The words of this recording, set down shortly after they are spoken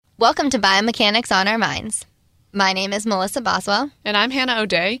Welcome to Biomechanics on Our Minds. My name is Melissa Boswell. And I'm Hannah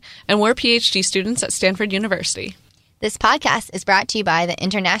O'Day, and we're PhD students at Stanford University. This podcast is brought to you by the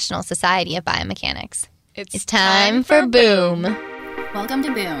International Society of Biomechanics. It's time for Boom. Welcome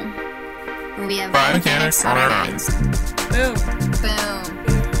to Boom, where we have Biomechanics on our minds. Boom. Boom.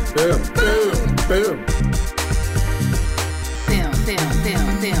 Boom, boom, boom. Boom, boom,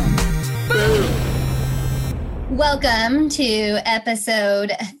 boom, boom. Boom. Welcome to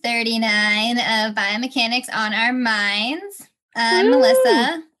episode 39 of Biomechanics on Our Minds. I'm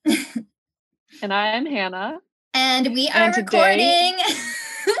Melissa. And I'm Hannah. And we are And today- recording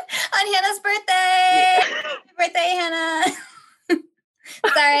on Hannah's birthday. Happy birthday, Hannah.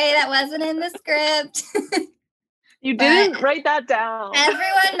 Sorry, that wasn't in the script. You didn't write that down.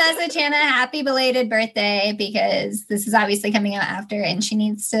 Everyone message Hannah happy belated birthday because this is obviously coming out after and she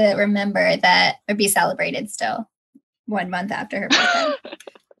needs to remember that or be celebrated still 1 month after her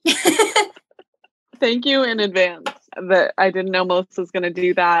birthday. Thank you in advance. That I didn't know Melissa was going to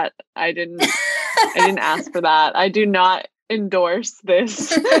do that. I didn't ask for that. I do not endorse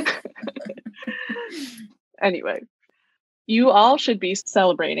this. Anyway, you all should be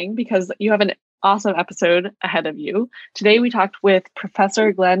celebrating because you have an awesome episode ahead of you. Today we talked with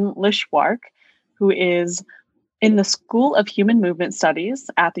Professor Glen Lichtwark, who is in the School of Human Movement Studies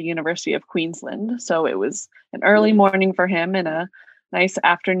at the University of Queensland. So it was an early morning for him and a nice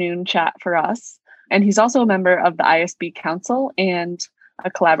afternoon chat for us. And he's also a member of the ISB Council and a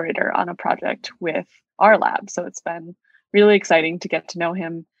collaborator on a project with our lab. So it's been really exciting to get to know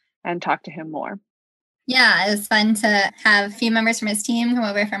him and talk to him more. Yeah, it was fun to have a few members from his team come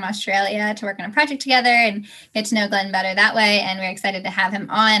over from Australia to work on a project together and get to know Glen better that way. And we're excited to have him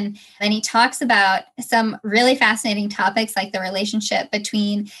on. And he talks about some really fascinating topics like the relationship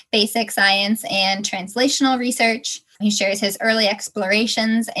between basic science and translational research. He shares his early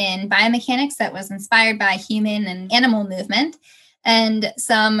explorations in biomechanics that was inspired by human and animal movement, and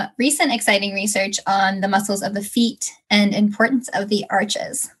some recent exciting research on the muscles of the feet and importance of the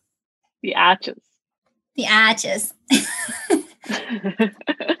arches. The arches. The arches.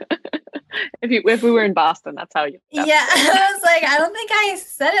 If we were in Boston, that's how you. Yeah, I was like, I don't think I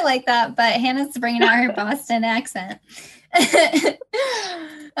said it like that, but Hannah's bringing out her Boston accent.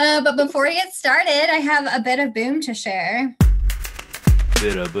 But before we get started, I have a bit of boom to share.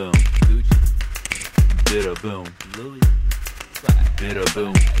 Bit of boom. Bit of boom. Bit of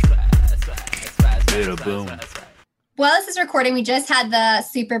boom. Bit of boom. Well, this is recording. We just had the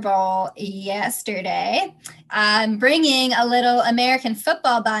Super Bowl yesterday. I'm bringing a little American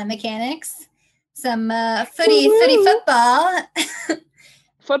football biomechanics, some footy football.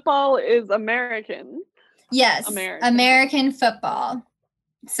 Football is American. Yes, American football.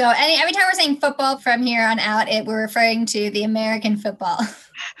 So every time we're saying football from here on out, we're referring to the American football.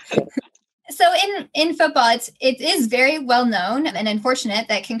 So in football, it is very well known and unfortunate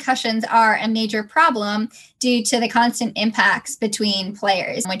that concussions are a major problem due to the constant impacts between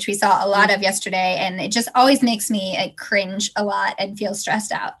players, which we saw a lot of yesterday. And it just always makes me cringe a lot and feel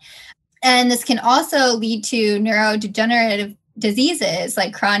stressed out. And this can also lead to neurodegenerative diseases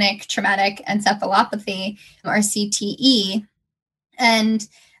like chronic traumatic encephalopathy or CTE. And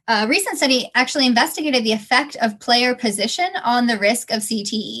a recent study actually investigated the effect of player position on the risk of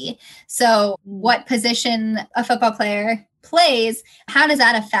CTE. So what position a football player plays, how does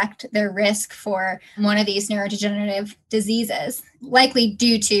that affect their risk for one of these neurodegenerative diseases, likely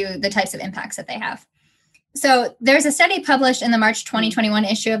due to the types of impacts that they have? So there's a study published in the March 2021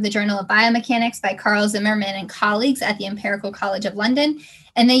 issue of the Journal of Biomechanics by Carl Zimmerman and colleagues at the Empirical College of London.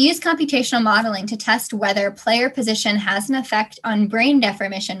 And they use computational modeling to test whether player position has an effect on brain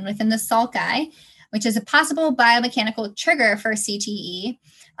deformation within the sulci, which is a possible biomechanical trigger for CTE.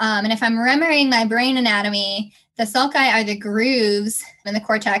 And if I'm remembering my brain anatomy, the sulci are the grooves in the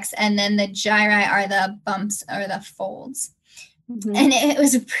cortex, and then the gyri are the bumps or the folds. Mm-hmm. And it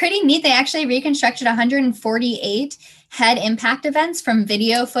was pretty neat. They actually reconstructed 148 head impact events from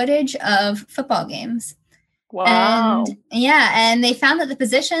video footage of football games. Wow. And they found that the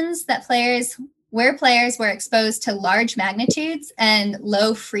positions that players were exposed to large magnitudes and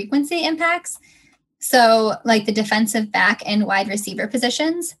low frequency impacts. So like the defensive back and wide receiver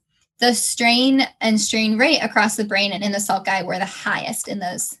positions, the strain and strain rate across the brain and in the sulci were the highest in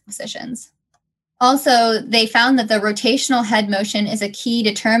those positions. Also, they found that the rotational head motion is a key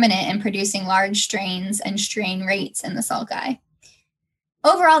determinant in producing large strains and strain rates in the sulci.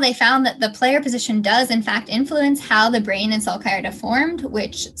 Overall, they found that the player position does, in fact, influence how the brain and sulci are deformed,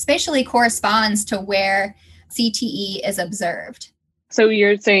 which spatially corresponds to where CTE is observed. So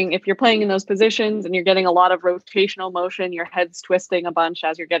you're saying if you're playing in those positions and you're getting a lot of rotational motion, your head's twisting a bunch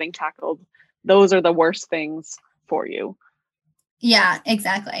as you're getting tackled, those are the worst things for you. Yeah,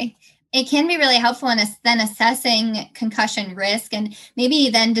 exactly. It can be really helpful in then assessing concussion risk and maybe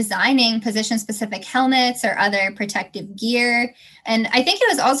then designing position-specific helmets or other protective gear. And I think it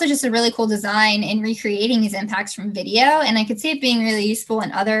was also just a really cool design in recreating these impacts from video. And I could see it being really useful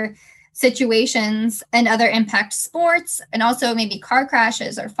in other situations and other impact sports, and also maybe car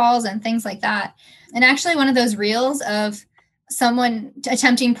crashes or falls and things like that. And actually one of those reels of someone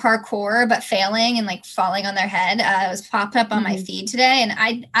attempting parkour but failing and like falling on their head was popped up on my feed today,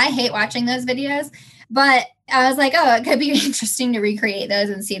 and I hate watching those videos, but I was like, oh, it could be interesting to recreate those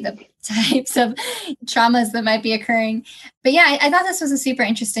and see the types of traumas that might be occurring. But yeah, I thought this was a super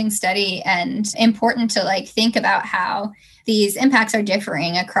interesting study and important to like think about how these impacts are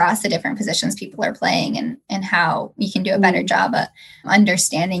differing across the different positions people are playing, and how we can do a better job at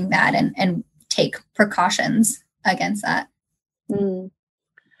understanding that and take precautions against that.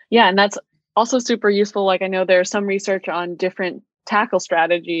 Yeah, and that's also super useful. Like I know there's some research on different tackle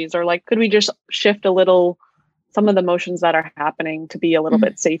strategies, or like could we just shift a little some of the motions that are happening to be a little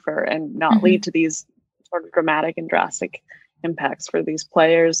bit safer and not lead to these sort of dramatic and drastic impacts for these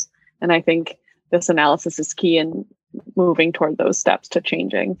players. And I think this analysis is key in moving toward those steps to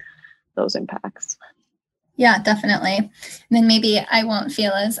changing those impacts. Yeah, definitely. And then maybe I won't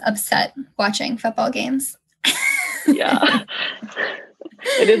feel as upset watching football games. Yeah.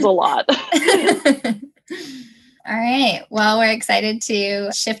 It is a lot. All right. Well, we're excited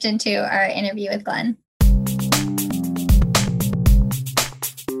to shift into our interview with Glen.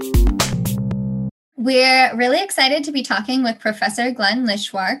 We're really excited to be talking with Professor Glen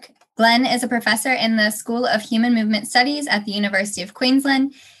Lichtwark. Glen is a professor in the School of Human Movement Studies at the University of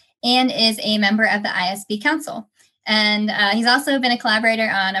Queensland and is a member of the ISB Council. And he's also been a collaborator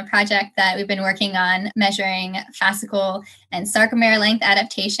on a project that we've been working on measuring fascicle and sarcomere length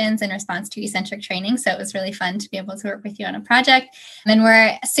adaptations in response to eccentric training. So it was really fun to be able to work with you on a project. And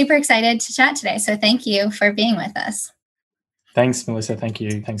we're super excited to chat today. So thank you for being with us. Thanks, Melissa. Thank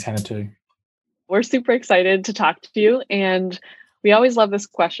you. Thanks, Hannah, too. We're super excited to talk to you. And we always love this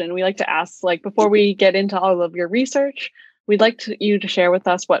question. We like to ask, like, before we get into all of your research, we'd like you to share with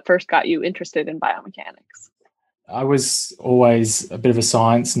us what first got you interested in biomechanics. I was always a bit of a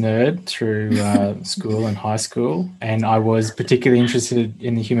science nerd through school and high school, and I was particularly interested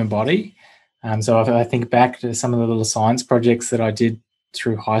in the human body. So if I think back to some of the little science projects that I did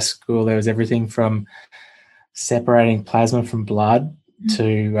through high school, there was everything from separating plasma from blood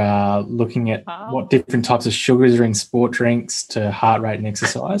to looking at what different types of sugars are in sport drinks to heart rate and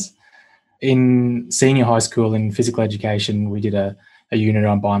exercise. In senior high school in physical education, we did a unit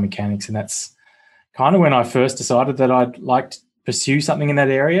on biomechanics, and that's kind of when I first decided that I'd like to pursue something in that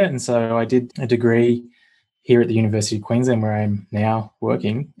area. And so I did a degree here at the University of Queensland, where I'm now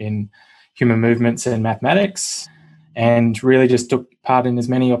working in human movements and mathematics, and really just took part in as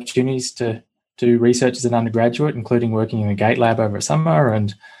many opportunities to do research as an undergraduate, including working in the GATE lab over summer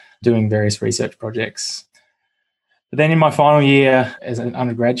and doing various research projects. But then in my final year as an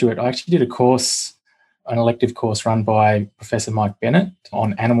undergraduate, I actually did an elective course run by Professor Mike Bennett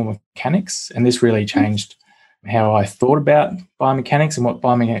on animal mechanics. And this really changed how I thought about biomechanics and what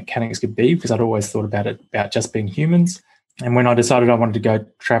biomechanics could be, because I'd always thought about it about just being humans. And when I decided I wanted to go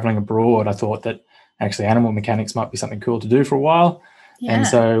traveling abroad, I thought that actually animal mechanics might be something cool to do for a while. Yeah. And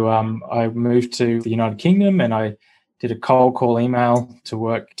so I moved to the United Kingdom, and I did a cold call email to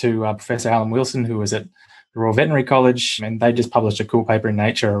work to Professor Alan Wilson, who was at the Royal Veterinary College, and they just published a cool paper in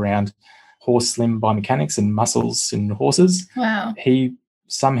Nature around horse limb biomechanics and muscles in horses. Wow. He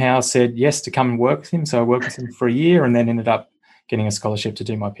somehow said yes to come and work with him. So I worked with him for a year and then ended up getting a scholarship to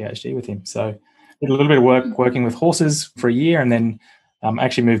do my PhD with him. So I did a little bit of work working with horses for a year, and then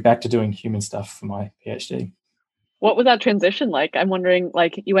actually moved back to doing human stuff for my PhD. What was that transition like? I'm wondering,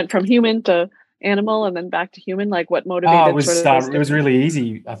 like, you went from human to animal and then back to human. Like, what motivated? It was really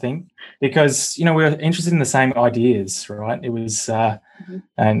easy, I think, because we're interested in the same ideas, right? It was,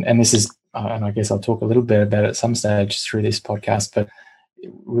 and this is, and I guess I'll talk a little bit about it at some stage through this podcast, but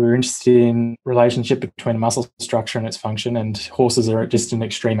we were interested in relationship between muscle structure and its function, and horses are just an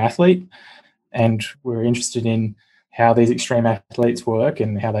extreme athlete, and we're interested in how these extreme athletes work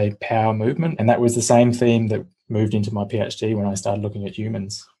and how they power movement. And that was the same theme that moved into my PhD when I started looking at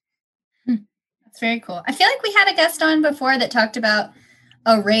humans. That's very cool. I feel like we had a guest on before that talked about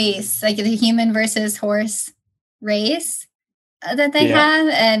a race, like the human versus horse race that they have.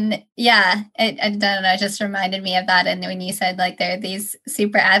 And I don't know, it just reminded me of that. And when you said like they're these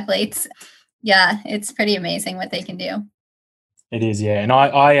super athletes, yeah, it's pretty amazing what they can do. It is, yeah. And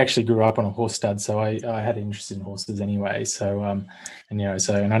I actually grew up on a horse stud, so I had an interest in horses anyway. So and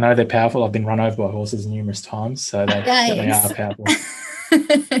I know they're powerful. I've been run over by horses numerous times, so they certainly are powerful.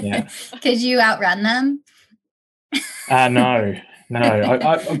 Yeah. Could you outrun them? No.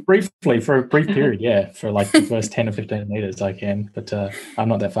 I briefly, for a brief period, yeah, for like the first 10 or 15 meters I can, but I'm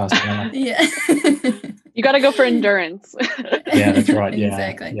not that fast anymore. Yeah. You got to go for endurance. Yeah, that's right. Yeah,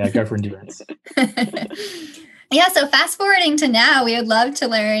 Exactly. Yeah, go for endurance. Yeah, so fast forwarding to now, we would love to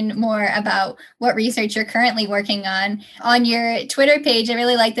learn more about what research you're currently working on. On your Twitter page, I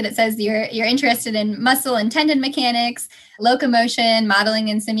really like that it says you're interested in muscle and tendon mechanics, locomotion, modeling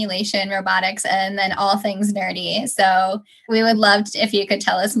and simulation, robotics, and then all things nerdy. So we would love if you could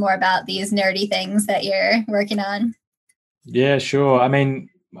tell us more about these nerdy things that you're working on. Yeah, sure. I mean,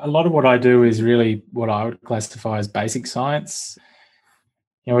 a lot of what I do is really what I would classify as basic science.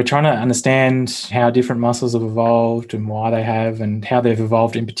 We're trying to understand how different muscles have evolved and why they have, and how they've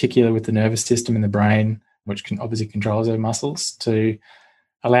evolved in particular with the nervous system in the brain, which can obviously controls our muscles, to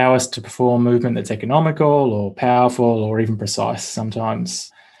allow us to perform movement that's economical or powerful or even precise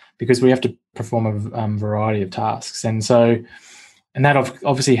sometimes, because we have to perform a variety of tasks. And that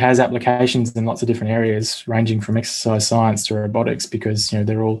obviously has applications in lots of different areas, ranging from exercise science to robotics, because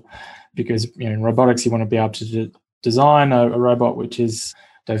in robotics you want to be able to design a robot which is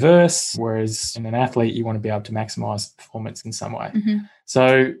diverse, whereas in an athlete you want to be able to maximize performance in some way. Mm-hmm.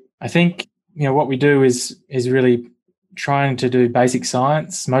 So I think what we do is really trying to do basic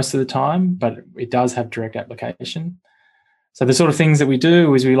science most of the time, but it does have direct application. So the sort of things that we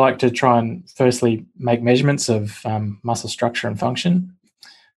do is we like to try and firstly make measurements of muscle structure and function.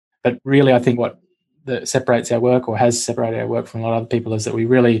 But really I think what separates our work, or has separated our work from a lot of other people, is that we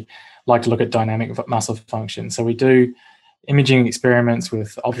really like to look at dynamic muscle function. So we do imaging experiments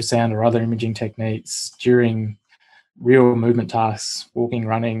with ultrasound or other imaging techniques during real movement tasks, walking,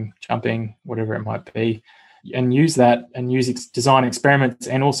 running, jumping, whatever it might be, and use design experiments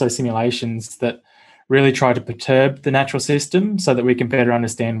and also simulations that really try to perturb the natural system so that we can better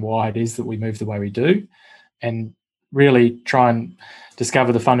understand why it is that we move the way we do, and really try and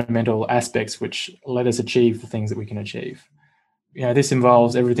discover the fundamental aspects which let us achieve the things that we can achieve. This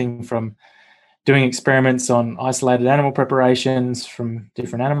involves everything from doing experiments on isolated animal preparations from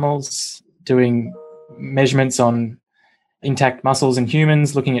different animals, doing measurements on intact muscles in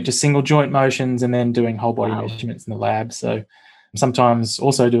humans, looking at just single joint motions, and then doing whole body measurements in the lab. So sometimes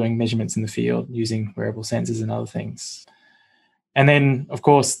also doing measurements in the field using wearable sensors and other things. And then, of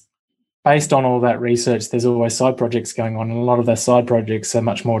course, based on all that research, there's always side projects going on, and a lot of those side projects are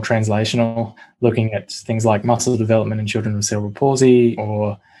much more translational, looking at things like muscle development in children with cerebral palsy,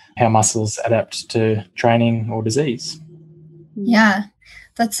 or how muscles adapt to training or disease. Yeah,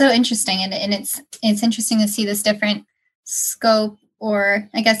 that's so interesting. And it's interesting to see this different scope, or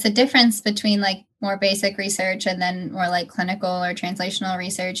I guess the difference between like more basic research and then more like clinical or translational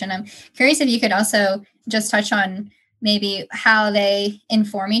research. And I'm curious if you could also just touch on maybe how they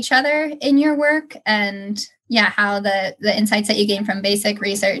inform each other in your work, and how the insights that you gain from basic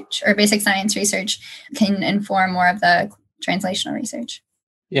research or basic science research can inform more of the translational research.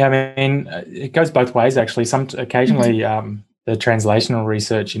 Yeah, I mean, it goes both ways, actually. Occasionally, the translational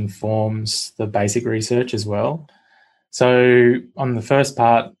research informs the basic research as well. So on the first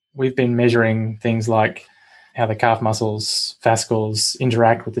part, we've been measuring things like how the calf muscles, fascicles,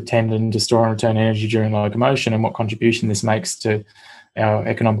 interact with the tendon to store and return energy during locomotion, and what contribution this makes to our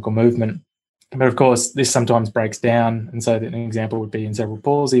economical movement. But of course, this sometimes breaks down. And so an example would be in cerebral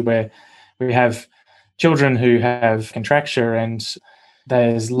palsy, where we have children who have contracture, and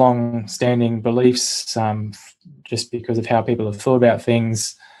there's long-standing beliefs just because of how people have thought about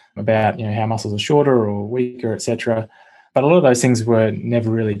things, about how muscles are shorter or weaker, etc. But a lot of those things were never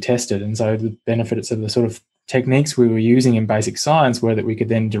really tested. And so the benefits of the sort of techniques we were using in basic science were that we could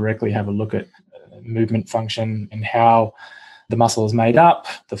then directly have a look at movement function and how the muscle is made up,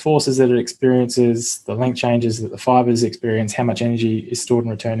 the forces that it experiences, the length changes that the fibers experience, how much energy is stored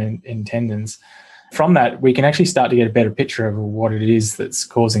and returned in tendons. From that, we can actually start to get a better picture of what it is that's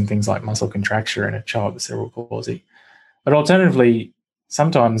causing things like muscle contracture in a child with cerebral palsy. But alternatively,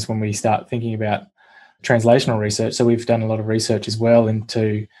 sometimes when we start thinking about translational research, so we've done a lot of research as well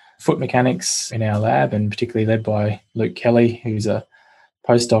into foot mechanics in our lab, and particularly led by Luke Kelly, who's a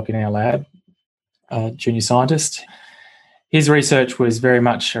postdoc in our lab, junior scientist. His research was very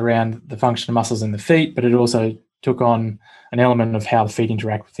much around the function of muscles in the feet, but it also took on an element of how the feet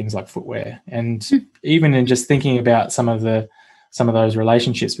interact with things like footwear. And even in just thinking about some of those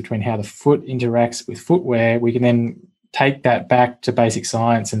relationships between how the foot interacts with footwear, we can then take that back to basic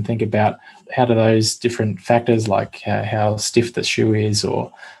science and think about how do those different factors, like how stiff the shoe is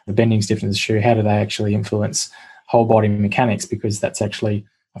or the bending stiffness of the shoe, how do they actually influence whole body mechanics? Because that's actually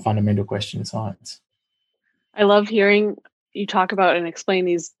a fundamental question in science. I love hearing you talk about and explain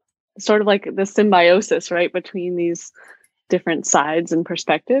these sort of like the symbiosis, right, between these different sides and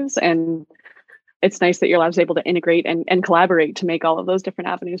perspectives. And it's nice that your lab's able to integrate and collaborate to make all of those different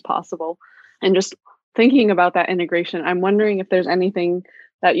avenues possible. And just thinking about that integration, I'm wondering if there's anything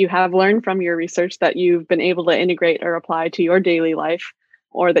that you have learned from your research that you've been able to integrate or apply to your daily life,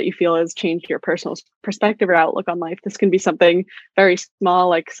 or that you feel has changed your personal perspective or outlook on life. This can be something very small,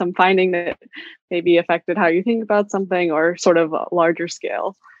 like some finding that maybe affected how you think about something, or sort of a larger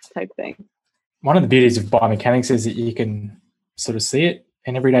scale type thing. One of the beauties of biomechanics is that you can sort of see it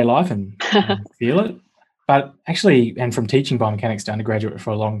in everyday life and feel it. But actually, and from teaching biomechanics to undergraduate for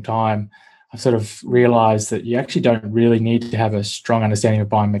a long time, I've sort of realized that you actually don't really need to have a strong understanding of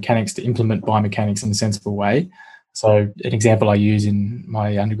biomechanics to implement biomechanics in a sensible way. So an example I use in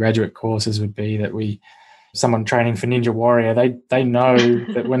my undergraduate courses would be that someone training for Ninja Warrior, they know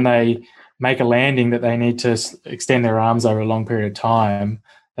that when they make a landing that they need to extend their arms over a long period of time.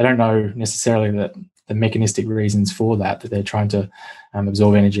 They don't know necessarily that the mechanistic reasons for that they're trying to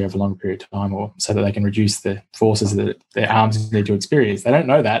absorb energy over a long period of time, or so that they can reduce the forces that their arms need to experience. They don't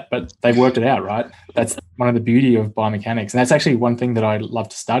know that, but they've worked it out, right? That's one of the beauty of biomechanics. And that's actually one thing that I love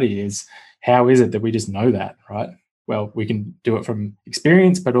to study is how is it that we just know that, right? Well, we can do it from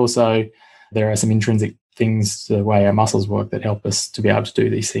experience, but also there are some intrinsic things to the way our muscles work that help us to be able to do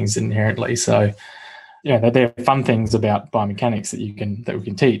these things inherently. So, yeah, there are fun things about biomechanics that we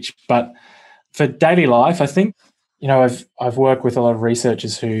can teach. But for daily life, I think, I've worked with a lot of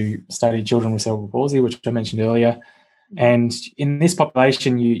researchers who study children with cerebral palsy, which I mentioned earlier. And in this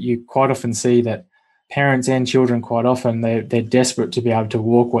population, you quite often see that parents and children quite often, they're desperate to be able to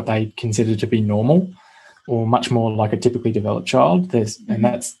walk what they consider to be normal, or much more like a typically developed child. And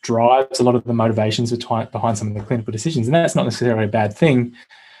that drives a lot of the motivations behind some of the clinical decisions. And that's not necessarily a bad thing.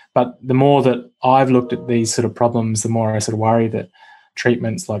 But the more that I've looked at these sort of problems, the more I sort of worry that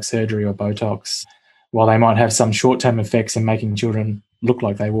treatments like surgery or Botox, while they might have some short-term effects in making children look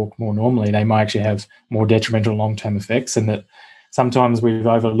like they walk more normally, they might actually have more detrimental long-term effects, and that sometimes we've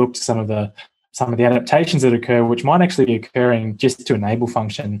overlooked some of the adaptations that occur, which might actually be occurring just to enable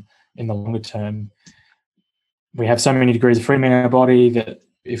function in the longer term. We have so many degrees of freedom in our body that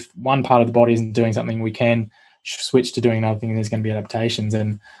if one part of the body isn't doing something, we can switch to doing another thing, and there's going to be adaptations.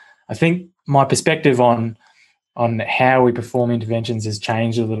 And I think my perspective on how we perform interventions has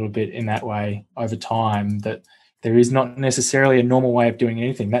changed a little bit in that way over time, that there is not necessarily a normal way of doing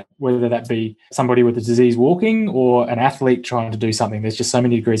anything, that whether that be somebody with a disease walking or an athlete trying to do something. There's just so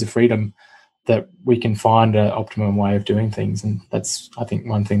many degrees of freedom that we can find an optimum way of doing things. And that's, I think,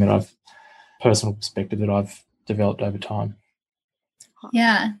 one thing that personal perspective that I've developed over time.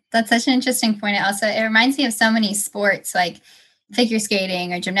 Yeah, that's such an interesting point. It reminds me of so many sports like figure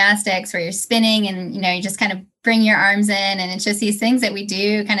skating or gymnastics, where you're spinning and, you just kind of bring your arms in, and it's just these things that we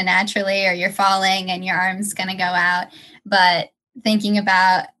do kind of naturally, or you're falling and your arm's going to go out. But thinking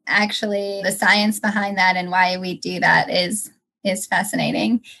about actually the science behind that and why we do that is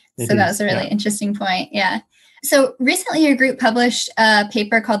fascinating. That was a really interesting point. Yeah. So recently your group published a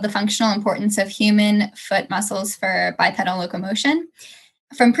paper called The Functional Importance of Human Foot Muscles for Bipedal Locomotion.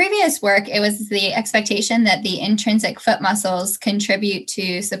 From previous work, it was the expectation that the intrinsic foot muscles contribute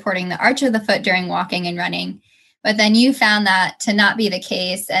to supporting the arch of the foot during walking and running. But then you found that to not be the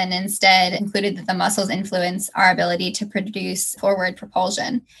case, and instead included that the muscles influence our ability to produce forward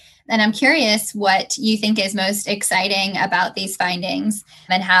propulsion. And I'm curious what you think is most exciting about these findings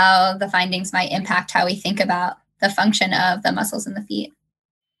and how the findings might impact how we think about the function of the muscles in the feet.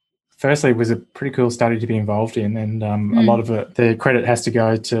 Firstly, it was a pretty cool study to be involved in, and a lot of the credit has to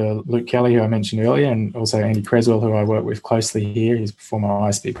go to Luke Kelly, who I mentioned earlier, and also Andy Creswell, who I work with closely here. He's former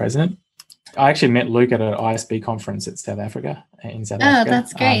ISB president. I actually met Luke at an ISB conference in South Africa. Oh,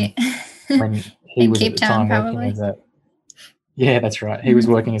 that's great. When he was Cape at the Town, time probably. working yeah, that's right. He was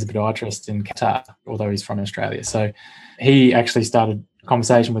working as a podiatrist in Qatar, although he's from Australia. So he actually started a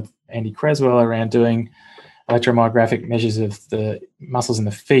conversation with Andy Creswell around doing electromyographic measures of the muscles in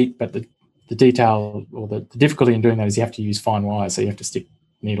the feet, but the detail or the difficulty in doing that is you have to use fine wires, so you have to stick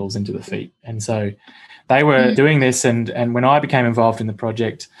needles into the feet. And so they were doing this, and when I became involved in the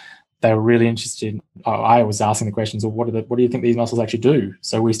project, they were really interested. I was asking the questions of what do you think these muscles actually do?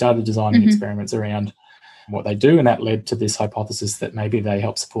 So we started designing experiments around what they do, and that led to this hypothesis that maybe they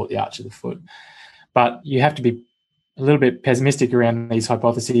help support the arch of the foot. But you have to be a little bit pessimistic around these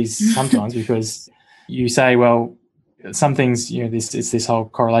hypotheses sometimes because you say, well, some things, it's this whole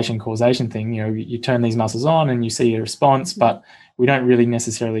correlation causation thing. You turn these muscles on and you see a response, but we don't really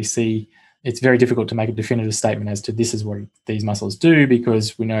necessarily see. It's very difficult to make a definitive statement as to this is what these muscles do,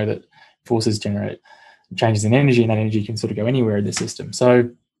 because we know that forces generate changes in energy, and that energy can sort of go anywhere in the system. So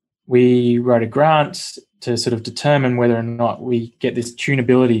we wrote a grant to sort of determine whether or not we get this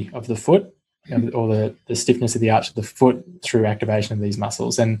tunability of the foot, or the stiffness of the arch of the foot through activation of these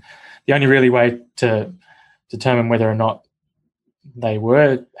muscles. And the only really way to determine whether or not they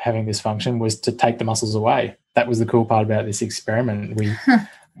were having this function was to take the muscles away. That was the cool part about this experiment. We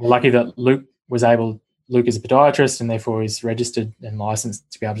were lucky that Luke is a podiatrist, and therefore is registered and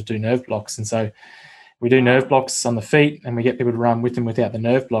licensed to be able to do nerve blocks. And so we do nerve blocks on the feet, and we get people to run with and without the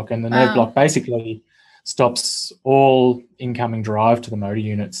nerve block. And the nerve block basically stops all incoming drive to the motor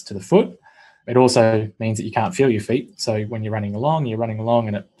units to the foot. It also means that you can't feel your feet. So when you're running along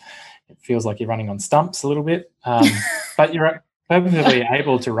and it feels like you're running on stumps a little bit. But you're perfectly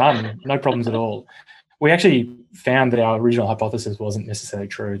able to run, no problems at all. We actually found that our original hypothesis wasn't necessarily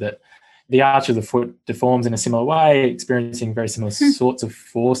true, that the arch of the foot deforms in a similar way, experiencing very similar sorts of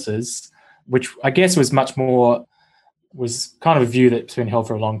forces, which I guess was kind of a view that's been held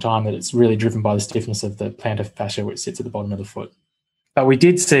for a long time, that it's really driven by the stiffness of the plantar fascia, which sits at the bottom of the foot. But we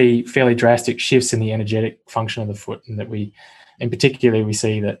did see fairly drastic shifts in the energetic function of the foot, and that in particular, we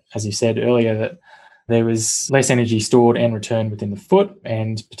see that, as you said earlier, that there was less energy stored and returned within the foot,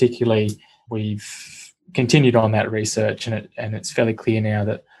 and particularly we've continued on that research, and it's fairly clear now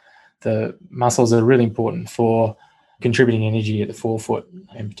that the muscles are really important for contributing energy at the forefoot,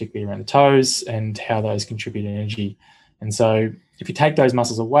 and particularly around the toes, and how those contribute energy. And so if you take those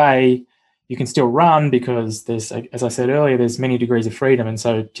muscles away, you can still run, because there's, as I said earlier, there's many degrees of freedom. And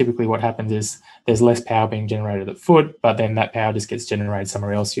so typically what happens is there's less power being generated at the foot, but then that power just gets generated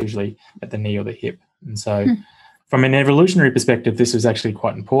somewhere else, usually at the knee or the hip. And so from an evolutionary perspective, this was actually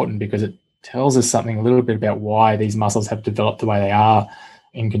quite important, because it tells us something a little bit about why these muscles have developed the way they are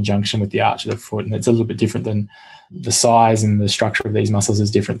in conjunction with the arch of the foot. And it's a little bit different than the size and the structure of these muscles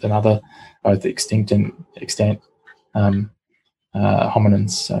is different than other both extinct and extant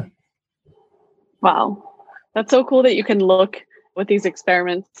hominins. So. Wow. That's so cool that you can look with these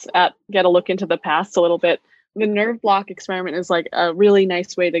experiments get a look into the past a little bit. The nerve block experiment is like a really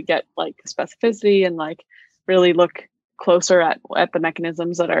nice way to get like specificity and like really look closer at the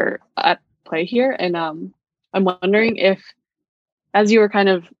mechanisms that are at play here. And I'm wondering if, as you were kind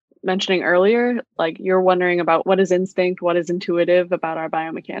of mentioning earlier, like you're wondering about what is instinct, what is intuitive about our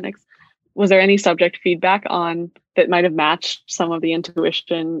biomechanics. Was there any subject feedback on that might have matched some of the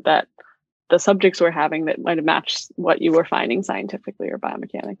intuition that the subjects were having, that might have matched what you were finding scientifically or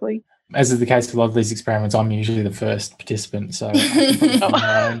biomechanically? As is the case with a lot of these experiments, I'm usually the first participant, so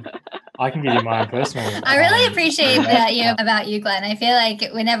I can give you my own personal. I really appreciate that about you, Glenn. I feel like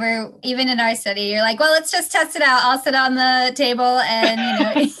whenever, even in our study, you're like, well, let's just test it out. I'll sit on the table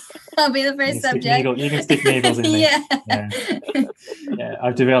and I'll be the first subject. You can stick needles in me. Yeah. Yeah.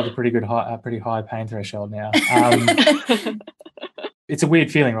 I've developed a pretty high pain threshold now. It's a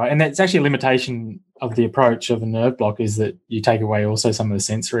weird feeling, right? And that's actually a limitation of the approach of a nerve block, is that you take away also some of the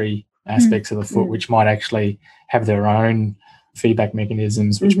sensory aspects of the foot, which might actually have their own feedback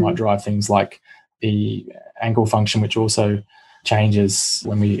mechanisms, which might drive things like the ankle function, which also changes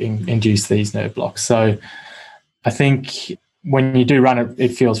when we induce these nerve blocks. So I think when you do run it, it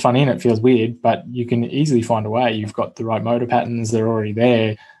feels funny and it feels weird, but you can easily find a way. You've got the right motor patterns, they're already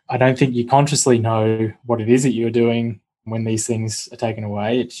there. I don't think you consciously know what it is that you're doing when these things are taken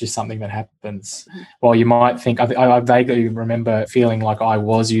away. It's just something that happens. While you might think, I vaguely remember feeling like I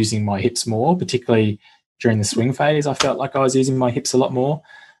was using my hips more, particularly during the swing phase. I felt like I was using my hips a lot more,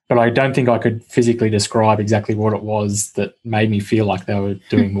 but I don't think I could physically describe exactly what it was that made me feel like they were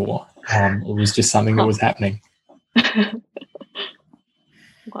doing more. It was just something that was happening.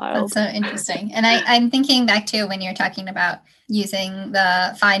 Wild. That's so interesting. And I'm thinking back to when you're talking about using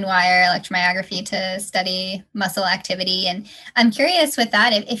the fine wire electromyography to study muscle activity. And I'm curious with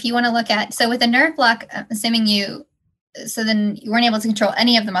that, if you want to look at, so with a nerve block, assuming then you weren't able to control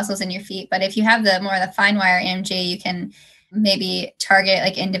any of the muscles in your feet, but if you have the fine wire EMG, you can maybe target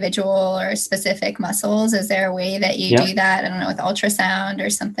like individual or specific muscles. Is there a way that you do that? I don't know, with ultrasound or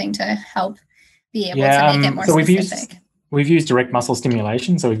something to help be able to make it more specific? We've used direct muscle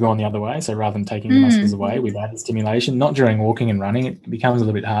stimulation, so we've gone the other way. So rather than taking the muscles away, we've added stimulation, not during walking and running. It becomes a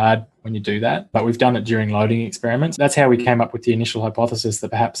little bit hard when you do that, but we've done it during loading experiments. That's how we came up with the initial hypothesis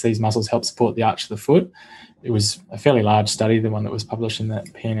that perhaps these muscles help support the arch of the foot. It was a fairly large study, the one that was published in that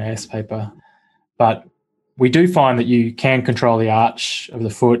PNAS paper. But we do find that you can control the arch of the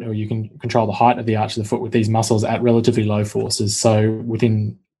foot, or you can control the height of the arch of the foot with these muscles at relatively low forces, so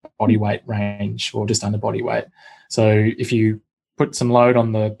within body weight range or just under body weight. So if you put some load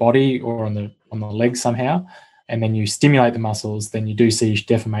on the body or on the legs somehow, and then you stimulate the muscles, then you do see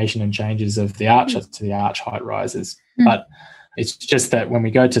deformation and changes of the arch as the arch height rises. But it's just that when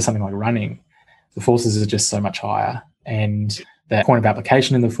we go to something like running, the forces are just so much higher, and the point of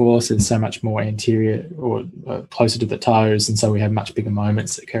application in the force is so much more anterior or closer to the toes, and so we have much bigger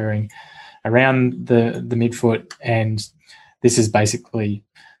moments occurring around the midfoot, and this is basically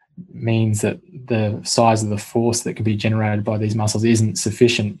means that the size of the force that can be generated by these muscles isn't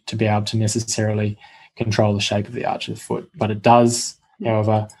sufficient to be able to necessarily control the shape of the arch of the foot. But it does,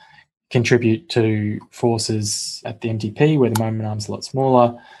 however, contribute to forces at the MTP where the moment arm's a lot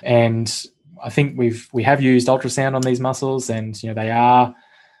smaller. And I think we have used ultrasound on these muscles, and they are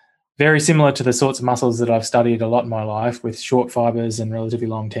very similar to the sorts of muscles that I've studied a lot in my life, with short fibers and relatively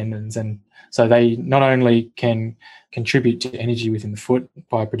long tendons. And so they not only can contribute to energy within the foot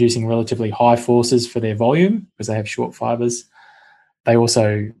by producing relatively high forces for their volume because they have short fibers, they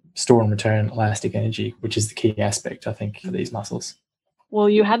also store and return elastic energy, which is the key aspect, I think, for these muscles. Well,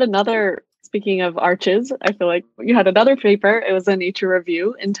 you had another, speaking of arches, I feel like you had another paper. It was a Nature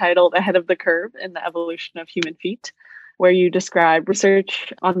review entitled Ahead of the Curve in the Evolution of Human Feet, where you describe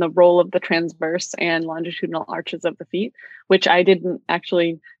research on the role of the transverse and longitudinal arches of the feet, which I didn't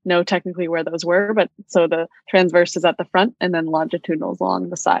actually know technically where those were. But so the transverse is at the front and then longitudinal is along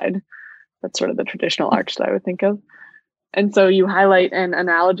the side. That's sort of the traditional arch that I would think of. And so you highlight an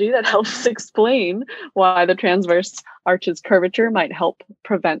analogy that helps explain why the transverse arch's curvature might help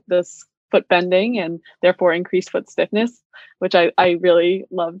prevent this foot bending and therefore increase foot stiffness, which I really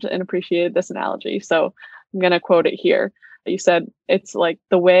loved and appreciated this analogy. So I'm going to quote it here. You said, it's like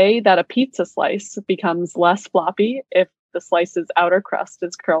the way that a pizza slice becomes less floppy if the slice's outer crust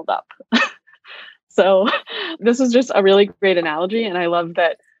is curled up. So this is just a really great analogy. And I love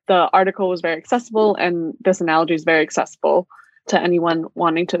that the article was very accessible, and this analogy is very accessible to anyone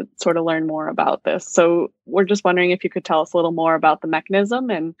wanting to sort of learn more about this. So we're just wondering if you could tell us a little more about the mechanism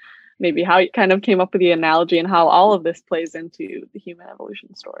and maybe how you kind of came up with the analogy and how all of this plays into the human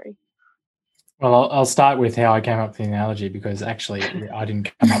evolution story. Well, I'll start with how I came up with the analogy, because actually I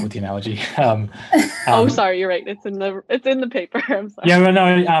didn't come up with the analogy. Oh, sorry, you're right. It's in the paper. I'm sorry. Yeah, well,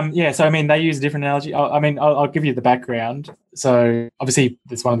 no, So I mean, they use a different analogy. I'll give you the background. So obviously,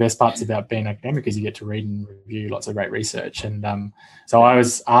 that's one of the best parts about being an academic is you get to read and review lots of great research. And so I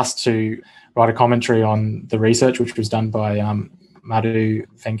was asked to write a commentary on the research, which was done by Madhu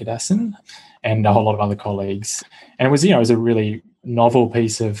Venkatasan and a whole lot of other colleagues. And it was a really novel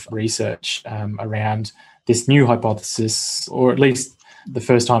piece of research around this new hypothesis, or at least the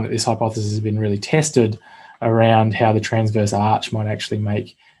first time that this hypothesis has been really tested around how the transverse arch might actually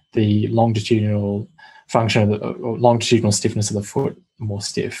make the longitudinal function of or longitudinal stiffness of the foot more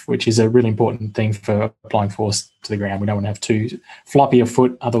stiff, which is a really important thing for applying force to the ground. We don't want to have too floppy a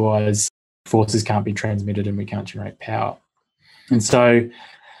foot, otherwise forces can't be transmitted and we can't generate power. And so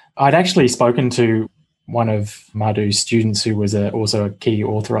I'd actually spoken to one of Madhu's students who was also a key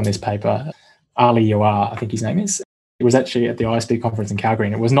author on this paper, Ali Yawar, I think his name is. It was actually at the ISB conference in Calgary,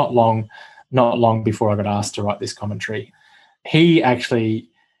 and it was not long before I got asked to write this commentary. He actually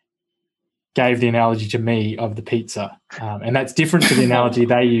gave the analogy to me of the pizza, and that's different to the analogy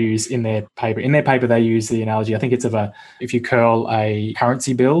they use in their paper. In their paper, they use the analogy, I think it's if you curl a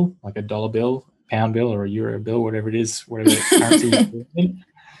currency bill, like a dollar bill, pound bill, or a euro bill, whatever it is, whatever currency you're in,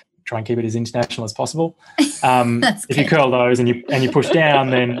 try and keep it as international as possible. If you curl those and you push down,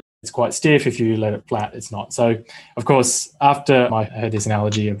 then it's quite stiff. If you let it flat, it's not. So, of course, after I heard this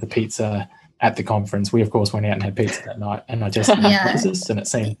analogy of the pizza at the conference, we, of course, went out and had pizza that night, and I tested the hypothesis, and it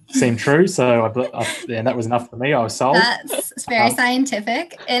seemed true. So and that was enough for me. I was sold. That's very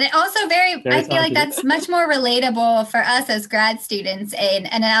scientific. And it also I feel like that's much more relatable for us as grad students, an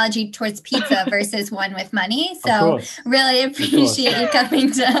analogy towards pizza versus one with money. So really appreciate you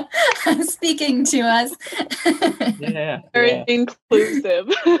coming to speaking to us. Very inclusive.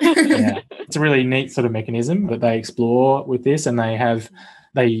 It's a really neat sort of mechanism that they explore with this, and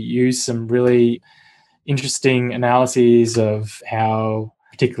they use some really interesting analyses of how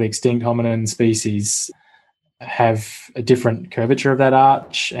particularly extinct hominin species have a different curvature of that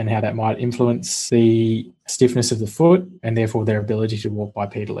arch and how that might influence the stiffness of the foot and therefore their ability to walk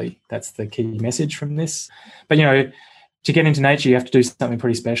bipedally. That's the key message from this. But, to get into nature, you have to do something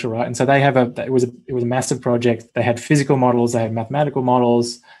pretty special, right? And so it was a massive project. They had physical models, they had mathematical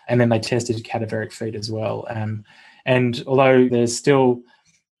models, and then they tested cadaveric feet as well. And although there's still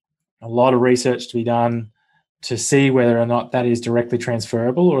a lot of research to be done to see whether or not that is directly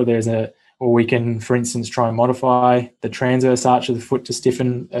transferable, or we can, for instance, try and modify the transverse arch of the foot to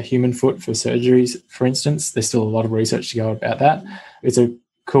stiffen a human foot for surgeries, for instance. There's still a lot of research to go about that. It's a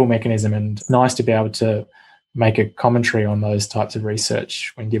cool mechanism and nice to be able to make a commentary on those types of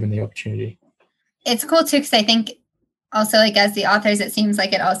research when given the opportunity. It's cool too, because I think also, like, as the authors, it seems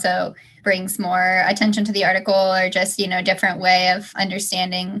like it also brings more attention to the article, or just, different way of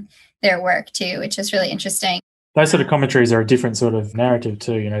understanding their work too, which is really interesting. Those sort of commentaries are a different sort of narrative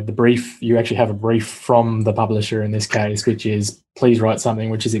too. The brief, you actually have a brief from the publisher in this case, which is, please write something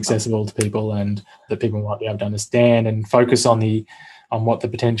which is accessible to people and that people might be able to understand, and focus on what the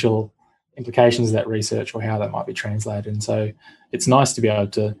potential implications of that research or how that might be translated. And so it's nice to be able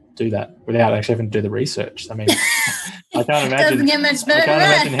to do that without actually having to do the research. I mean, I can't imagine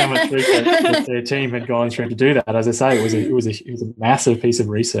how much research that their team had gone through to do that. As I say, it was a massive piece of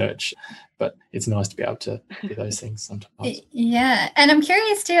research, but it's nice to be able to do those things sometimes. Yeah. And I'm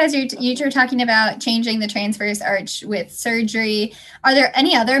curious too, as you were talking about changing the transverse arch with surgery, are there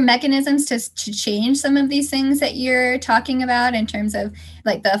any other mechanisms to change some of these things that you're talking about, in terms of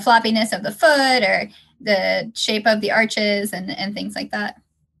like the floppiness of the foot or the shape of the arches and things like that?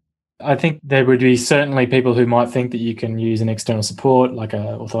 I think there would be certainly people who might think that you can use an external support, like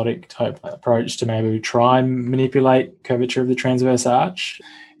a orthotic type approach, to maybe try and manipulate curvature of the transverse arch.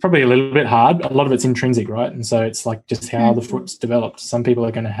 Probably a little bit hard. A lot of it's intrinsic, right? And so it's like just how the foot's developed. Some people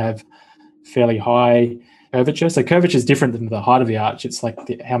are going to have fairly high curvature. So curvature is different than the height of the arch. It's like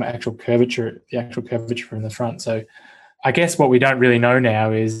the actual curvature from the front. So I guess what we don't really know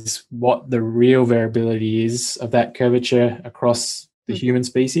now is what the real variability is of that curvature across the human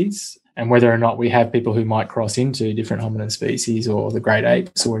species, and whether or not we have people who might cross into different hominid species or the great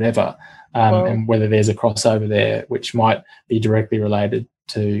apes or whatever, and whether there's a crossover there which might be directly related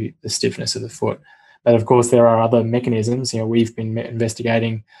to the stiffness of the foot. But of course, there are other mechanisms. We've been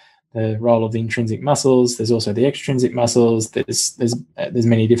investigating the role of the intrinsic muscles. There's also the extrinsic muscles. There's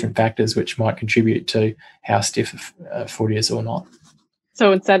many different factors which might contribute to how stiff a foot is or not.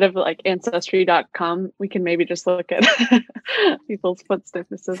 So instead of like ancestry.com, we can maybe just look at people's foot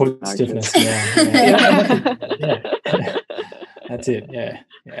stiffnesses. Foot stiffness, yeah. That's it, yeah.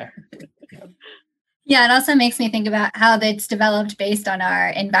 Yeah, it also makes me think about how it's developed based on our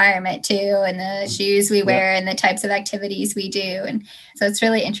environment too, and the shoes we wear and the types of activities we do. And so it's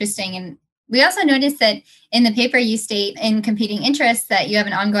really interesting. And we also noticed that in the paper you state in competing interests that you have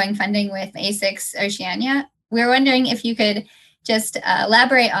an ongoing funding with ASICS Oceania. We were wondering if you could just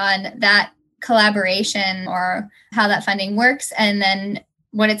elaborate on that collaboration, or how that funding works, and then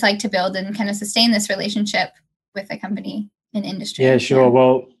what it's like to build and kind of sustain this relationship with a company in industry. Yeah, sure.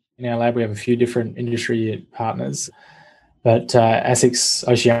 Well, in our lab, we have a few different industry partners, but ASICS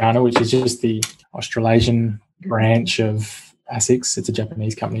Oceania, which is just the Australasian branch of ASICS, it's a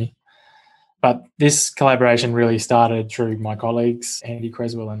Japanese company. But this collaboration really started through my colleagues, Andy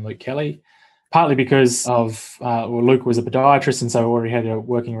Creswell and Luke Kelly, partly because of, Luke was a podiatrist, and so already had a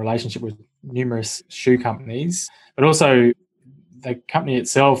working relationship with numerous shoe companies, but also the company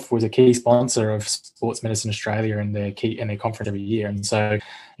itself was a key sponsor of Sports Medicine Australia and their conference every year. And so,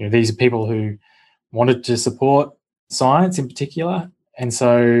 these are people who wanted to support science in particular. And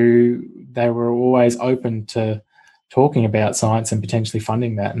so they were always open to talking about science and potentially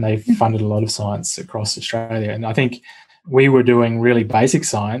funding that. And they funded a lot of science across Australia. And I think we were doing really basic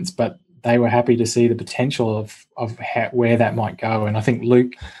science, but they were happy to see the potential of where that might go. And I think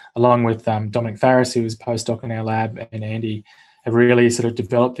Luke, along with Dominic Farris, who was a postdoc in our lab, and Andy, have really sort of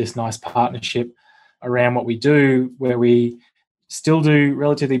developed this nice partnership around what we do, where we still do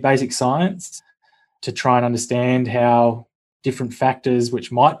relatively basic science to try and understand how different factors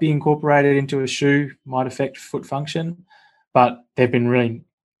which might be incorporated into a shoe might affect foot function. But they've been really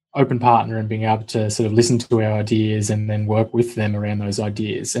open partner and being able to sort of listen to our ideas and then work with them around those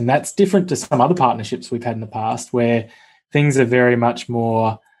ideas. And that's different to some other partnerships we've had in the past, where things are very much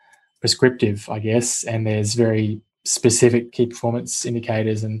more prescriptive, I guess, and there's very specific key performance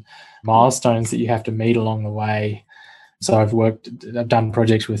indicators and milestones that you have to meet along the way. So I've done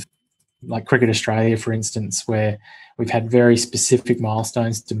projects with like Cricket Australia, for instance, where we've had very specific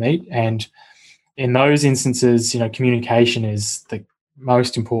milestones to meet. And in those instances, communication is the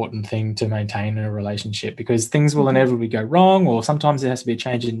most important thing to maintain in a relationship, because things will inevitably go wrong, or sometimes there has to be a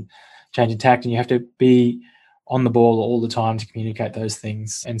change in tact, and you have to be on the ball all the time to communicate those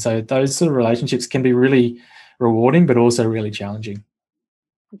things. And so those sort of relationships can be really rewarding, but also really challenging.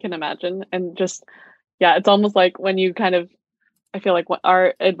 I can imagine. And just, it's almost like when you I feel like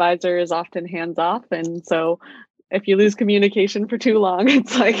our advisor is often hands off. And so if you lose communication for too long,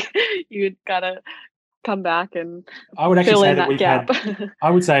 it's like you gotta come back and I would actually fill say in that that gap. I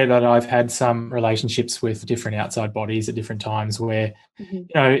would say that I've had some relationships with different outside bodies at different times where,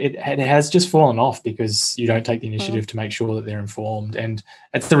 it has just fallen off because you don't take the initiative to make sure that they're informed. And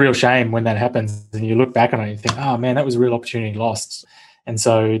it's a real shame when that happens and you look back on it and you think, oh man, that was a real opportunity lost. And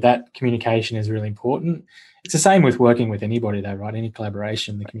so that communication is really important. It's the same with working with anybody though, right? Any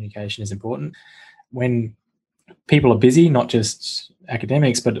collaboration, the communication is important. When people are busy, not just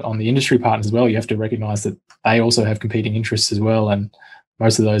academics, but on the industry partners as well, you have to recognize that they also have competing interests as well. And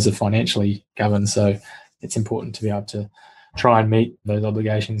most of those are financially governed. So it's important to be able to try and meet those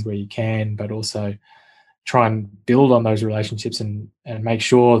obligations where you can, but also try and build on those relationships and make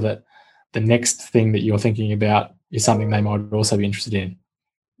sure that the next thing that you're thinking about is something they might also be interested in.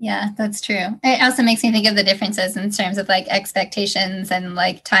 Yeah, that's true. It also makes me think of the differences in terms of like expectations and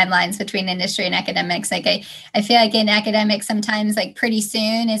like timelines between industry and academics. Like I feel like in academics, sometimes like pretty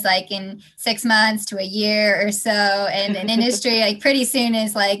soon is like in 6 months to a year or so. And in industry, like pretty soon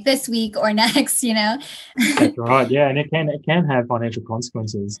is like this week or next, That's right. Yeah. And it can have financial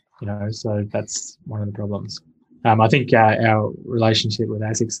consequences, so that's one of the problems. I think our relationship with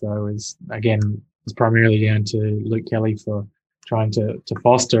ASICS though is primarily down to Luke Kelly for trying to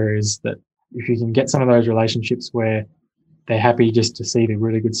foster is that if you can get some of those relationships where they're happy just to see the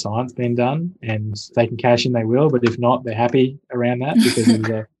really good science being done and if they can cash in, they will. But if not, they're happy around that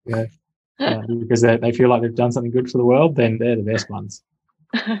because because they feel like they've done something good for the world, then they're the best ones.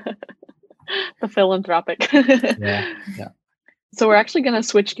 The philanthropic. Yeah. So we're actually going to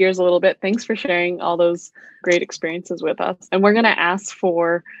switch gears a little bit. Thanks for sharing all those great experiences with us. And we're going to ask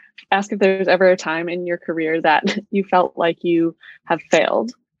if there's ever a time in your career that you felt like you have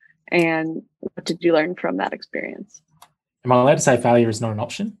failed and what did you learn from that experience? Am I allowed to say failure is not an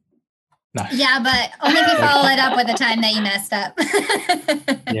option? No. Yeah, but only if you follow it up with the time that you messed up.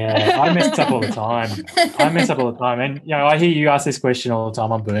 Yeah, I mess up all the time. And, I hear you ask this question all the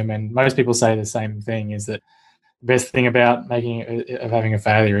time on Boom, and most people say the same thing, is that the best thing about having a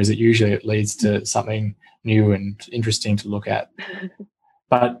failure is that usually it leads to something new and interesting to look at.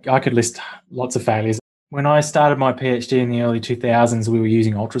 But I could list lots of failures. When I started my PhD in the early 2000s, we were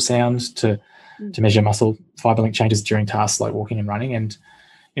using ultrasound to measure muscle fiber link changes during tasks like walking and running. And,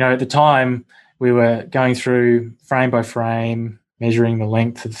 at the time, we were going through frame by frame, measuring the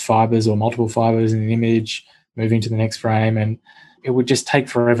length of fibers or multiple fibers in the image, moving to the next frame, and it would just take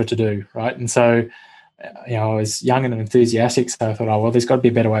forever to do, right? And so, I was young and enthusiastic, so I thought, there's got to be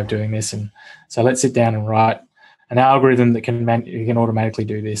a better way of doing this. And so let's sit down and write an algorithm that can automatically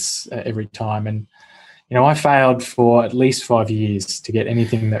do this every time. And, I failed for at least 5 years to get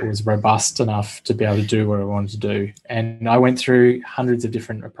anything that was robust enough to be able to do what I wanted to do. And I went through hundreds of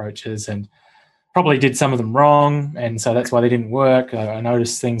different approaches and probably did some of them wrong. And so that's why they didn't work. I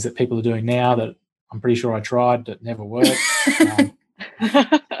noticed things that people are doing now that I'm pretty sure I tried that never worked.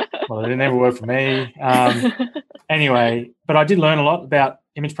 Well, it never worked for me. Anyway, but I did learn a lot about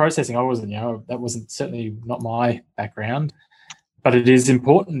image processing. That wasn't certainly not my background. But it is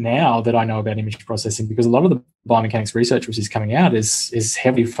important now that I know about image processing because a lot of the biomechanics research which is coming out is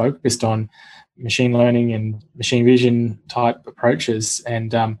heavily focused on machine learning and machine vision type approaches.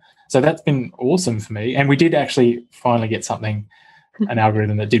 And so that's been awesome for me. And we did actually finally get an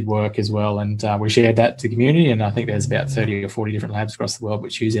algorithm that did work as well. And we shared that to the community. And I think there's about 30 or 40 different labs across the world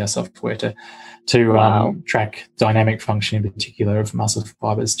which use our software to track dynamic function in particular of muscle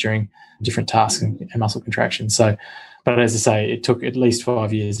fibers during different tasks and muscle contractions. So, but as I say, it took at least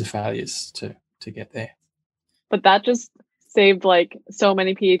 5 years of failures to get there. But that just saved like so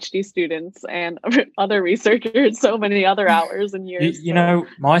many PhD students and other researchers so many other hours and years.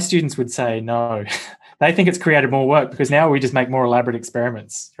 My students would say no. They think it's created more work because now we just make more elaborate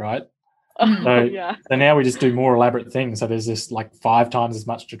experiments, right? So now we just do more elaborate things. So there's just like 5 times as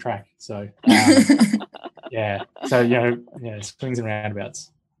much to track. So yeah. So swings and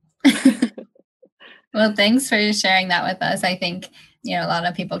roundabouts. Well, thanks for sharing that with us. I think a lot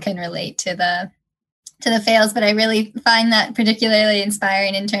of people can relate to the fails, but I really find that particularly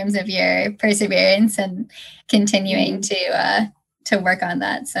inspiring in terms of your perseverance and continuing to work on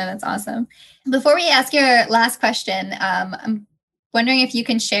that. So that's awesome. Before we ask your last question, I'm wondering if you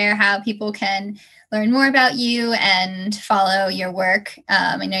can share how people can learn more about you and follow your work.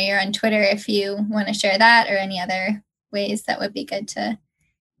 I know you're on Twitter if you want to share that or any other ways that would be good to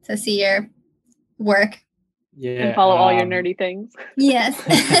see your work. Yeah. And follow all your nerdy things. Yes.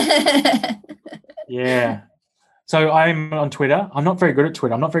 Yeah. So I'm on Twitter. I'm not very good at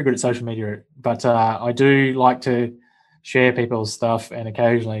Twitter. I'm not very good at social media, but I do like to share people's stuff and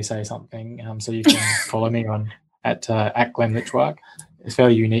occasionally say something. So you can follow me at Glen Lichtwark. a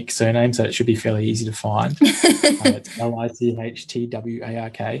fairly unique surname, so it should be fairly easy to find. It's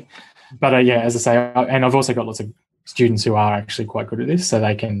Lichtwark. But yeah, as I say, and I've also got lots of students who are actually quite good at this, so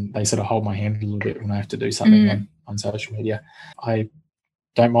they sort of hold my hand a little bit when I have to do something on social media. I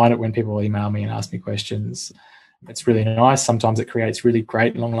don't mind it when people email me and ask me questions. It's really nice. Sometimes it creates really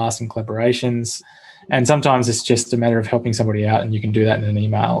great, long-lasting collaborations. And sometimes it's just a matter of helping somebody out, and you can do that in an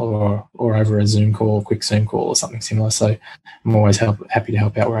email or over a Zoom call, quick Zoom call or something similar. So I'm always happy to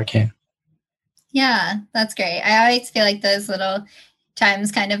help out where I can. Yeah, that's great. I always feel like those little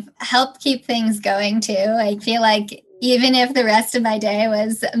times kind of help keep things going too. I feel like even if the rest of my day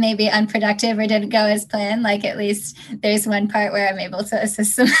was maybe unproductive or didn't go as planned, like at least there's one part where I'm able to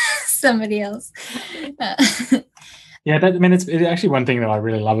assist somebody else. Yeah, it's actually one thing that I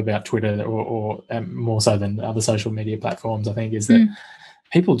really love about Twitter, or more so than other social media platforms, I think, is that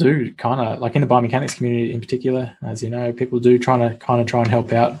people do kind of, like in the biomechanics community in particular, as you know, people do try and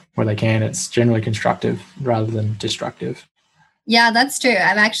help out where they can. It's generally constructive rather than destructive. Yeah, that's true.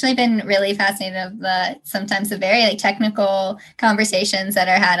 I've actually been really fascinated of sometimes the very technical conversations that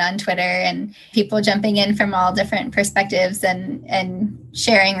are had on Twitter, and people jumping in from all different perspectives and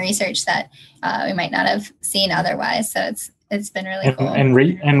sharing research that we might not have seen otherwise. So it's been really cool.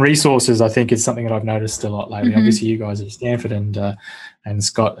 And resources, I think, is something that I've noticed a lot lately. Obviously, you guys at Stanford and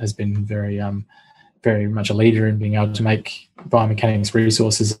Scott has been very much a leader in being able to make biomechanics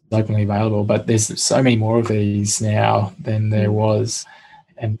resources openly available. But there's so many more of these now than there was.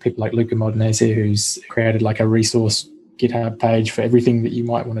 And people like Luca Modenese, who's created like a resource GitHub page for everything that you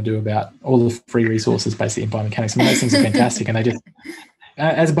might want to do about all the free resources basically in biomechanics. I mean, those things are fantastic. And they just,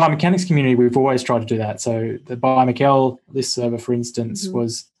 as a biomechanics community, we've always tried to do that. So the BioMechL list server, for instance,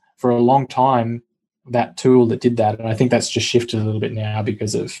 was for a long time that tool that did that. And I think that's just shifted a little bit now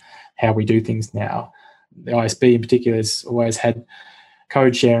because of how we do things now. The ISB in particular has always had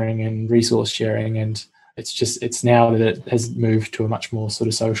code sharing and resource sharing, and it's now that it has moved to a much more sort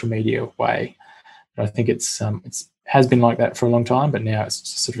of social media way. But I think it has been like that for a long time, but now it's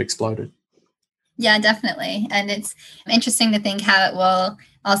just sort of exploded. Yeah, definitely. And it's interesting to think how it will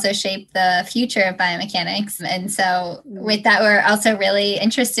also shape the future of biomechanics. And so with that, we're also really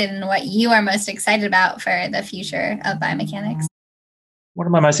interested in what you are most excited about for the future of biomechanics. What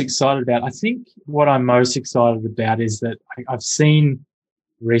am I most excited about? I think what I'm most excited about is that I've seen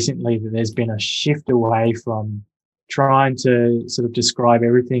recently that there's been a shift away from trying to sort of describe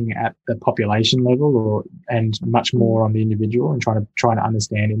everything at the population level and much more on the individual, and trying to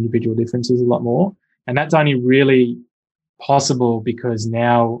understand individual differences a lot more. And that's only really possible because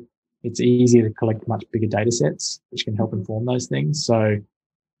now it's easier to collect much bigger data sets, which can help inform those things. So,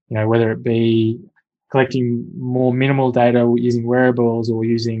 whether it be collecting more minimal data using wearables or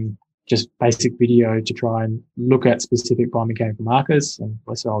using just basic video to try and look at specific biomechanical markers. And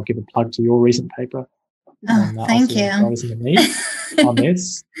so I'll give a plug to your recent paper. Thank you. On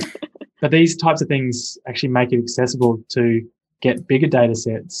this. But these types of things actually make it accessible to get bigger data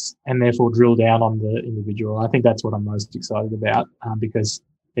sets and therefore drill down on the individual. I think that's what I'm most excited about because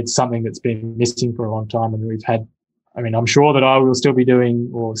it's something that's been missing for a long time. And I'm sure that I will still be doing,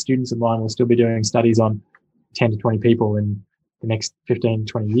 or students of mine will still be doing studies on 10 to 20 people in the next 15,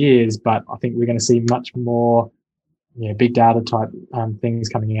 20 years. But I think we're going to see much more big data type things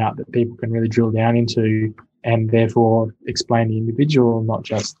coming out that people can really drill down into and therefore explain the individual, not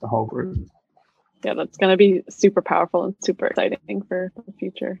just the whole group. Yeah, that's going to be super powerful and super exciting for the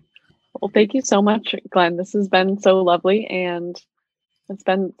future. Well, thank you so much, Glenn. This has been so lovely, and it's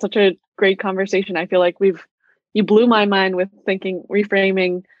been such a great conversation. I feel like you blew my mind with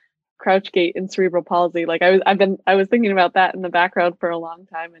reframing crouch gait and cerebral palsy. Like I was thinking about that in the background for a long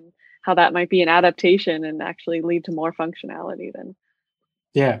time, and how that might be an adaptation and actually lead to more functionality than.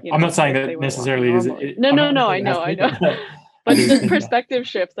 Yeah, I'm not saying that necessarily is it. No, I know. But just perspective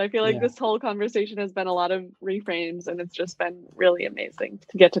shifts. I feel like this whole conversation has been a lot of reframes, and it's just been really amazing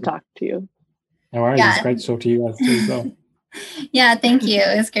to get to talk to you. No worries. Yeah. It's great to talk to you guys too as well. Yeah, thank you.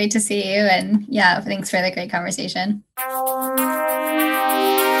 It was great to see you. And thanks for the great conversation.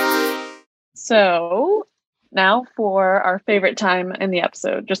 So now for our favorite time in the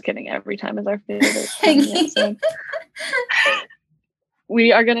episode. Just kidding. Every time is our favorite time in the episode.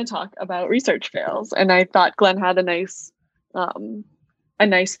 We are going to talk about research fails. And I thought Glenn had a nice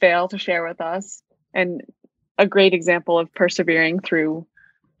fail to share with us, and a great example of persevering through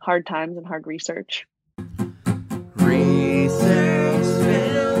hard times and hard research. Research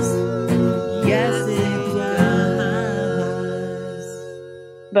fails, yes it does.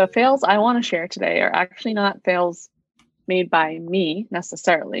 The fails I want to share today are actually not fails made by me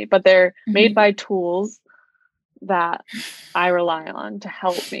necessarily, but they're made by tools that I rely on to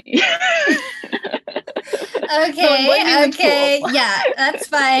help me. Okay. Yeah, that's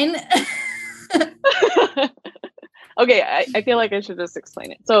fine. Okay, I feel like I should just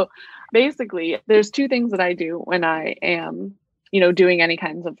explain it. So basically, there's two things that I do when I am, doing any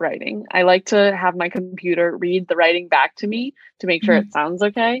kinds of writing. I like to have my computer read the writing back to me to make sure it sounds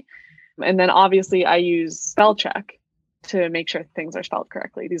okay. And then obviously I use spell check to make sure things are spelled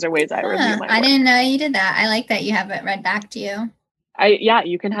correctly. These are ways I review my work. I didn't know you did that. I like that you have it read back to you.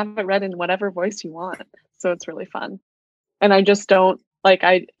 You can have it read in whatever voice you want. So it's really fun. And I just don't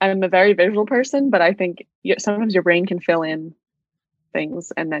I'm a very visual person, but I think sometimes your brain can fill in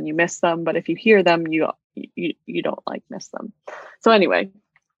things and then you miss them. But if you hear them, you don't miss them. So anyway,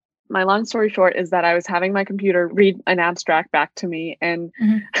 my long story short is that I was having my computer read an abstract back to me. And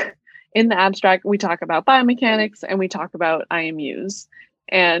in the abstract, we talk about biomechanics and we talk about IMUs.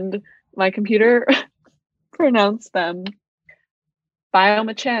 And my computer pronounced them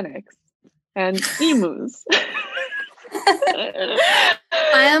biomechanics and emus.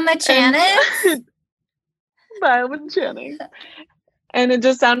 Biomechanics? Biomechanics. And it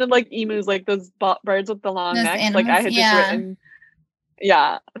just sounded like emus, like those birds with the long necks. Animals, I had just written,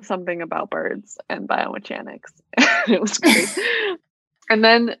 something about birds and biomechanics. It was great. And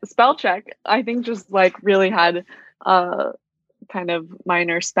then spell check, I think just really had a kind of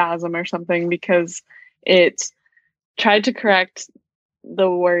minor spasm or something because it tried to correct the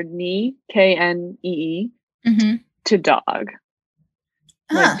word knee, Knee, to dog,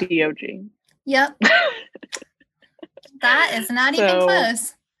 like D-O-G. Yep. That is not even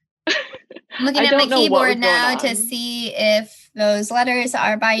close. I'm looking at my keyboard now to see if those letters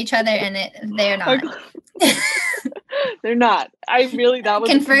are by each other, and they're not. They're not. That was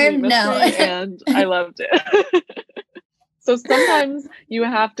confirmed. No, and I loved it. So sometimes you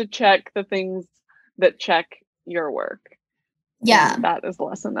have to check the things that check your work. Yeah, and that is the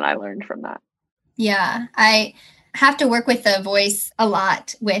lesson that I learned from that. Yeah, I have to work with the voice a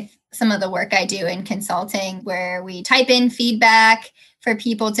lot with some of the work I do in consulting, where we type in feedback for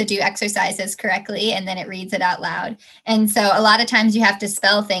people to do exercises correctly, and then it reads it out loud. And so a lot of times you have to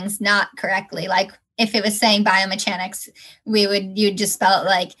spell things not correctly. Like if it was saying biomechanics, you'd just spell it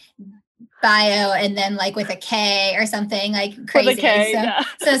like bio and then with a K or something crazy. With a K,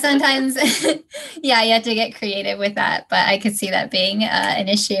 so sometimes, you have to get creative with that. But I could see that being an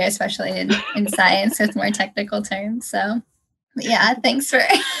issue, especially in science with more technical terms. So yeah, thanks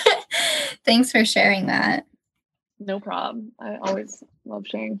for sharing that. No problem. I always love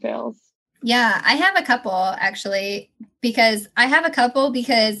sharing fails. Yeah, I have a couple actually, because I had a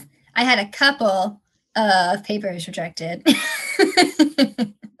couple of papers rejected.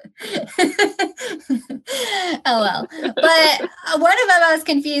 Oh well, but one of them I was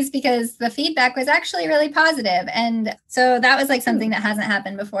confused because the feedback was actually really positive, and so that was something that hasn't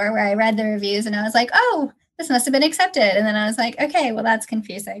happened before, where I read the reviews and I was like, oh, this must have been accepted, and then I was like, okay, well that's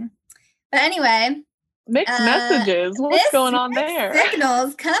confusing. But anyway, mixed messages. What's going on there?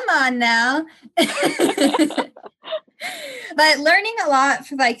 Signals, come on now. But learning a lot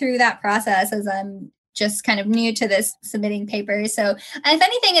through that process as I'm just kind of new to this submitting papers. So if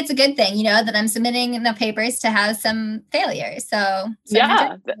anything, it's a good thing, that I'm submitting the papers to have some failures. So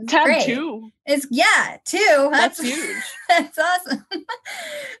tab 2 is 2. That's huge. That's awesome.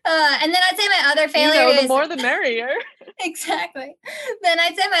 And then I'd say my other failure the more the merrier. Exactly. Then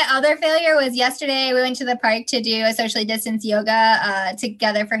I'd say my other failure was yesterday. We went to the park to do a socially distanced yoga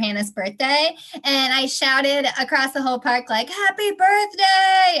together for Hannah's birthday. And I shouted across the whole park, happy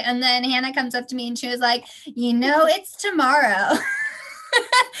birthday. And then Hannah comes up to me and she was like, it's tomorrow.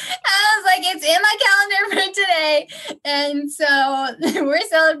 I was like, it's in my calendar for today. And so we're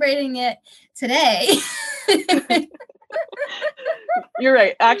celebrating it today. You're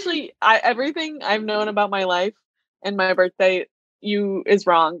right. Actually, everything I've known about my life and my birthday is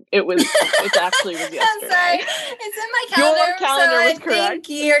wrong. It actually was yesterday. I'm sorry. It's in my calendar. Your calendar so was correct. I think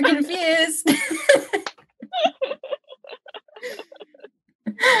you're confused.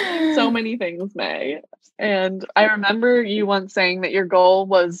 So many things, May. And I remember you once saying that your goal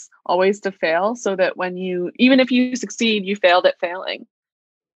was always to fail, so that even if you succeed, you failed at failing.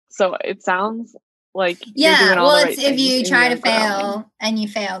 So it sounds like you're doing all the right things. If you try to fail and you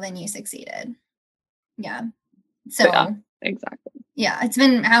fail, then you succeeded. Yeah. So yeah, exactly. Yeah, it's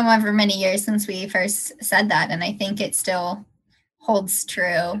been however many years since we first said that, and I think it still holds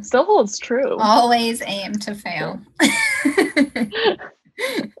true. Still holds true. Always aim to fail.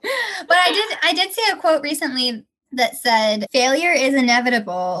 But I did see a quote recently that said, failure is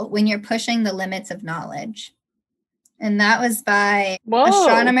inevitable when you're pushing the limits of knowledge. And that was by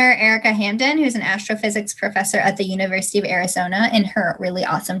astronomer Erica Hamden, who's an astrophysics professor at the University of Arizona, in her really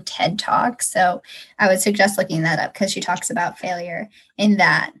awesome TED Talk. So I would suggest looking that up because she talks about failure in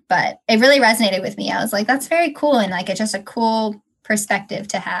that. But it really resonated with me. I was like, that's very cool. And like, it's just a cool perspective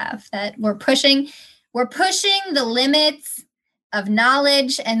to have, that we're pushing the limits of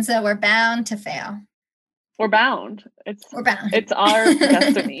knowledge. And so we're bound to fail. We're bound. We're bound. It's our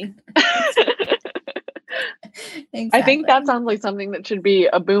destiny. Exactly. I think that sounds like something that should be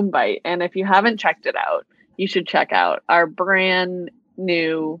a boom bite. And if you haven't checked it out, you should check out our brand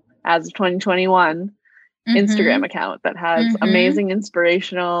new, as of 2021, Instagram account that has amazing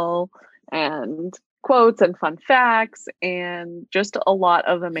inspirational and quotes and fun facts and just a lot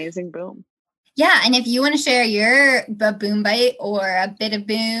of amazing boom. Yeah. And if you want to share your boom bite or a bit of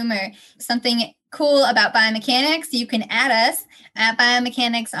boom or something cool about biomechanics, you can add us at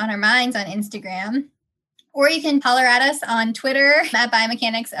Biomechanics on Our Minds on Instagram. Or you can holler at us on Twitter at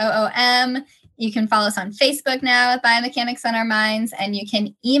BiomechanicsOOM. You can follow us on Facebook now at Biomechanics on Our Minds. And you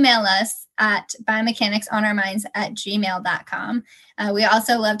can email us at biomechanicsonOurMinds@gmail.com. We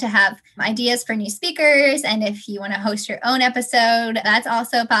also love to have ideas for new speakers. And if you want to host your own episode, that's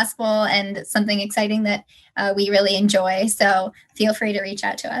also possible and something exciting that we really enjoy. So feel free to reach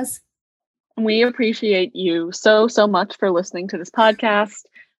out to us. We appreciate you so much for listening to this podcast.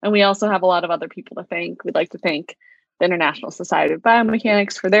 And we also have a lot of other people to thank. We'd like to thank the International Society of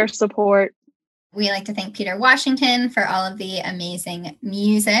Biomechanics for their support. We like to thank Peter Washington for all of the amazing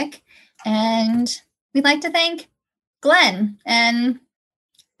music. And we'd like to thank Glen and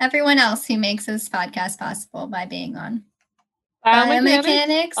everyone else who makes this podcast possible by being on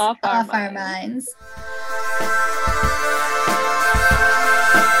Biomechanics Off Our Minds.